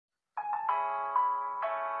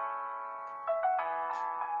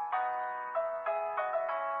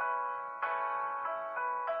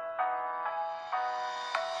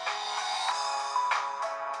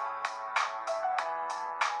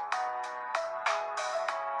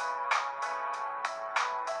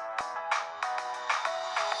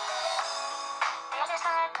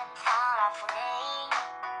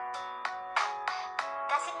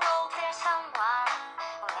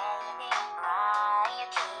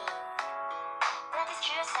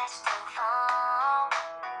juices to fall.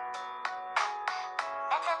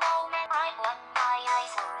 At the moment right when my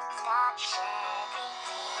eyes would start shedding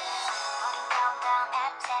tears, falling down the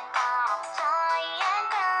ups and downs, try and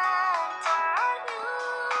turn you.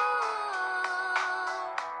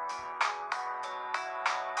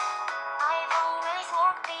 I've always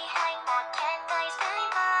walked behind, but can't I stay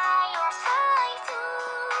by your side too?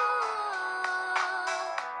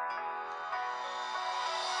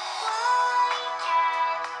 Why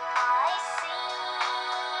can't I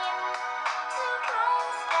seem to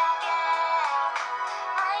close the gap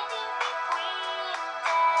hiding between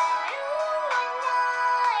you and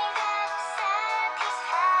I? That's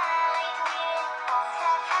satisfied with both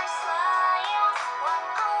of our smiles, one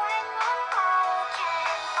whole and one broken.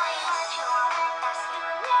 I want your hand as you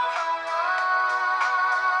never know.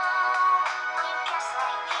 I'm just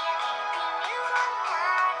right here keeping you from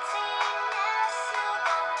hurting as you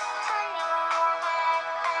don't turn your back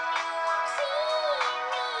and you won't see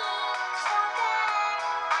me. So then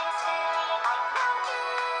I say I love you.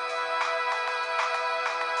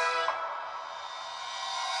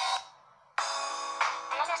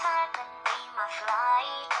 There's a certain beam of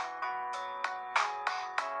light.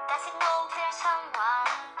 Does it know there's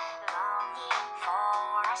someone longing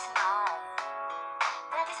for a smile?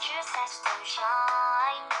 That is just as to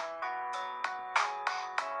shine.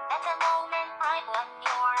 At the moment right when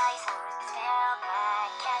your eyes would stare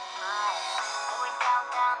back at mine, going down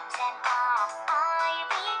the ups and downs, I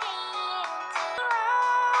begin to run.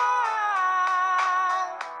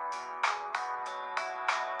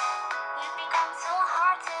 You become so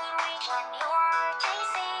hard to reach when you